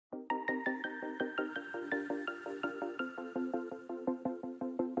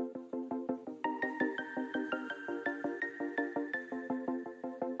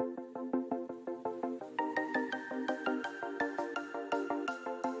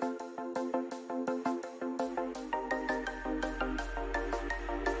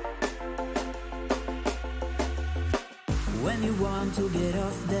When you want to get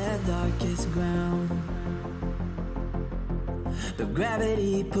off the darkest ground, but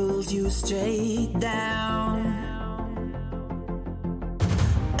gravity pulls you straight down.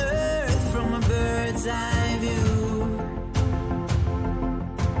 Earth from a bird's eye view.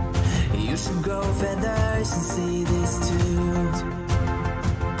 You should grow feathers and see this too.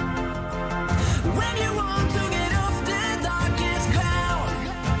 When you want to get off the darkest ground,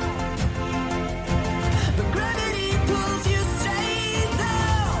 but gravity pulls you straight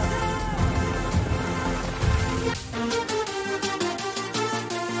down.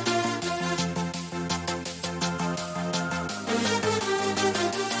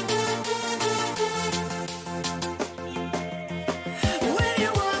 When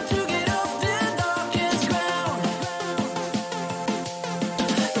you want to get off the darkest ground,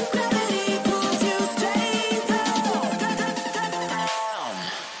 gravity pulls you straight down.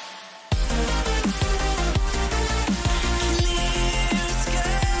 Clear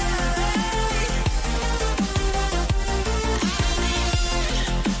sky.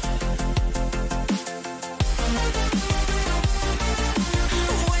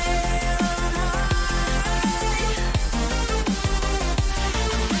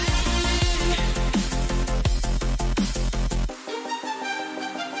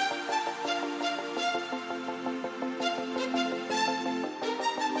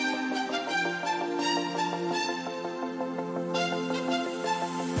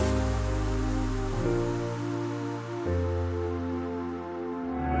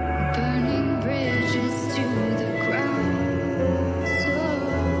 Burning bridges to the ground. So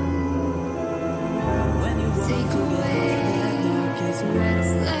when you take away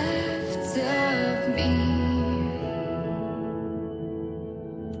what's left of me,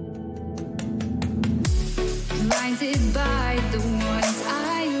 blinded by the ones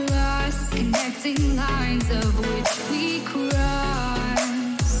I lost, connecting lines of which we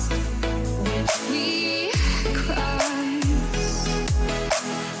crossed,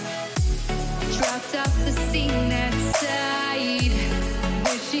 dropped off the scene at sight,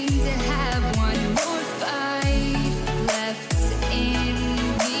 wishing to have one more fight left in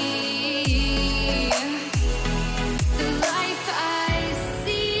me. The life I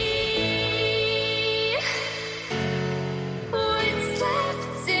see, what's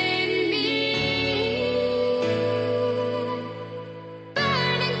left in me.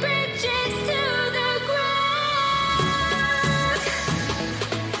 Burning bridges to the ground.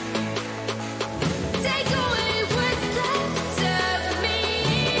 Take away what's left of me.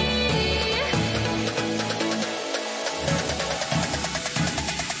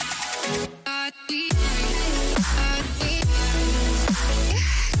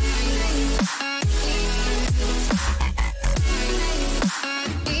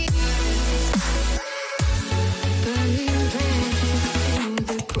 Burning bridges to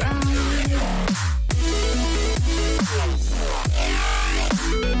the ground.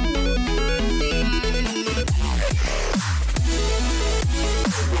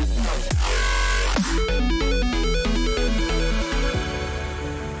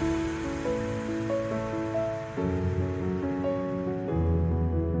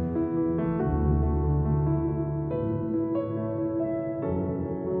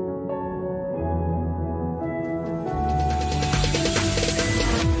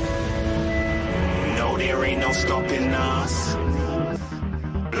 No, there ain't no stopping us.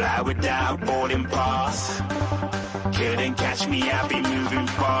 Fly without boarding pass. Couldn't catch me, I'll be moving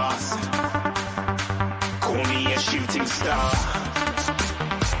fast. Call me a shooting star.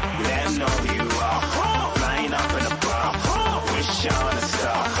 Let 'em know who you are. Flying up in a bar. Wish on a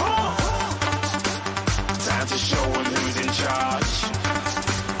star. Time to show 'em who's in charge.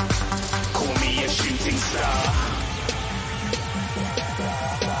 Call me a shooting star.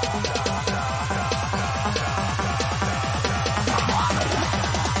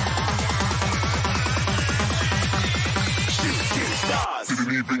 Shooting stars.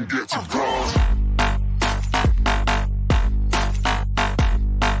 Didn't even get to cross.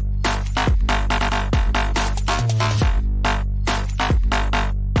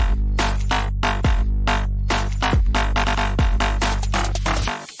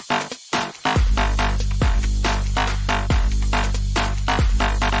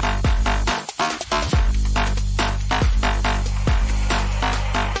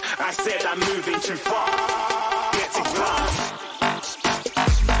 I said I'm moving too far. Get to glass.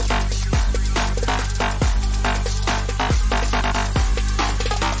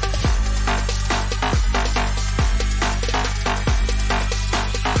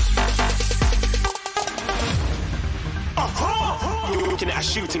 making it a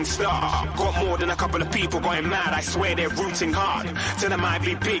shooting star. Got more than a couple of people going mad, I swear they're rooting hard. Tell them I'd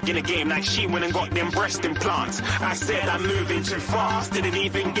be big in the game like she went and got them breast implants. I said I'm moving too fast, didn't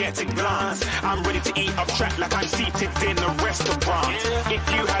even get a glance. I'm ready to eat up track like I'm seated in a restaurant. If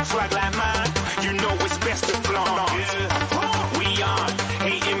you had swag like mine, you know it's best to flaunt. We aren't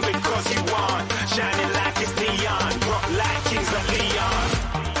hating because you aren't shining like it's neon, rock like kings of Leon.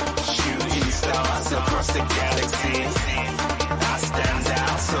 Shooting stars across the galaxy. I stand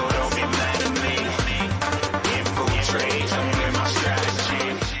out, so don't be mad at me. Infiltrate, I'm with my strategy.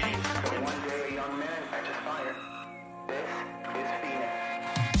 One day a young man catches fire. This is Phoenix.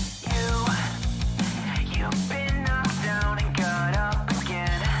 You've been knocked down and got up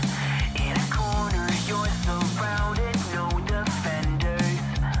again. In a corner, you're surrounded, no defenders.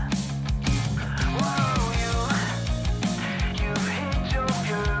 Whoa, you've hit your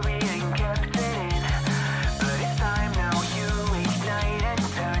fury and kept it in. But it's time now you ignite and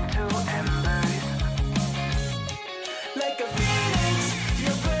turn to embers. Like a phoenix,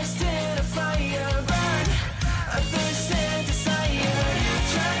 you burst into fire, burn. A thirst and desire, you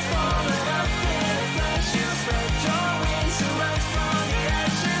transform it up in a flash. You spread your wings to rise from the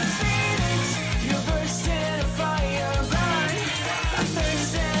ashes. Phoenix, you burst into fire, burn. A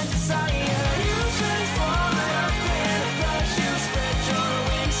thirst and desire, you transform it up in a flash. You spread your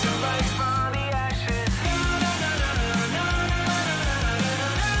wings to rise from the ashes.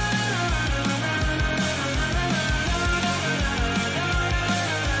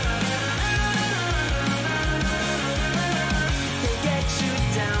 They get you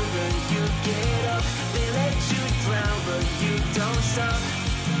down, but you get up. They let you drown, but you don't stop.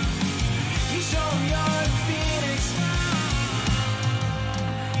 You show 'em you're a phoenix.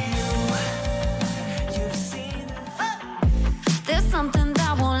 You've seen it. There's something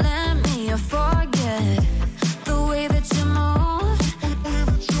that won't let me forget the way that you move.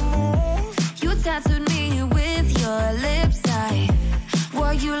 You tattooed me with your lips. I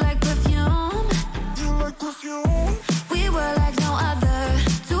wore you like perfume. We were like no other,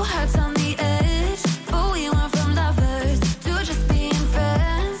 two hearts on the edge, but we went from lovers to just being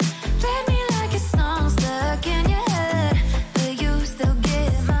friends. Played me like a song stuck in your head, but you still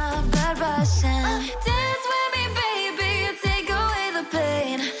get my blood rushing. Dance with me, baby, take away the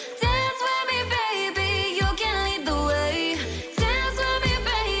pain. Dance with me, baby, you can lead the way. Dance with me,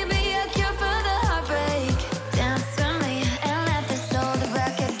 baby, a cure for the heartbreak. Dance with me and let this old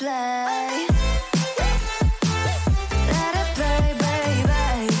record play. Let it play, baby.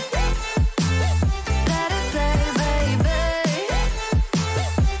 Let it play, baby.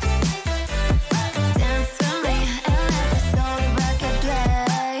 Dance with me and let this old record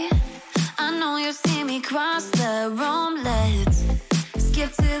play. I know you've seen me cross the room. Let's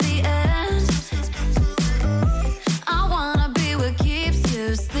skip to the end. I wanna be what keeps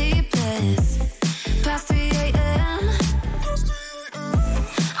you sleepless past 3 a.m.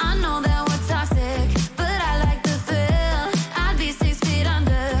 I know that we're toxic, but I like the thrill. I'd be 6 feet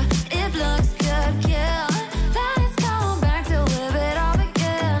under if looks could kill. Let's go back to live it all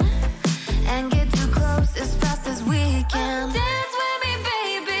again and get too close as fast as we can. Dance with me,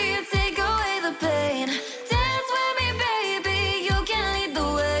 baby, take away the pain. Dance with me, baby, you can lead the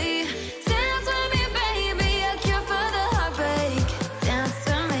way. Dance with me, baby, a cure for the heartbreak. Dance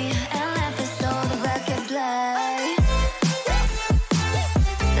with me and let this old record play.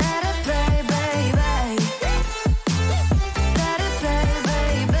 Let it play, baby. Let it play,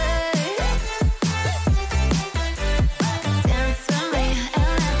 baby. Dance with me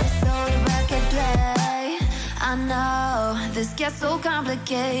and let this old record play. I know this gets so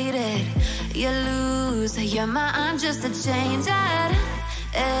complicated. You lose your mind just to change it,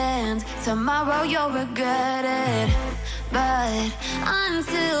 and tomorrow you'll regret it. But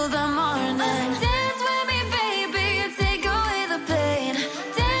until the morning, dance with me, baby, take away the pain.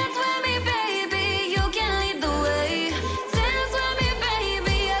 Dance with me, baby, you can lead the way. Dance with me,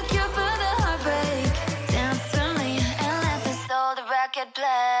 baby, a cure for the heartbreak. Dance with me and let this old record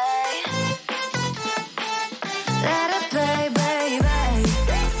play.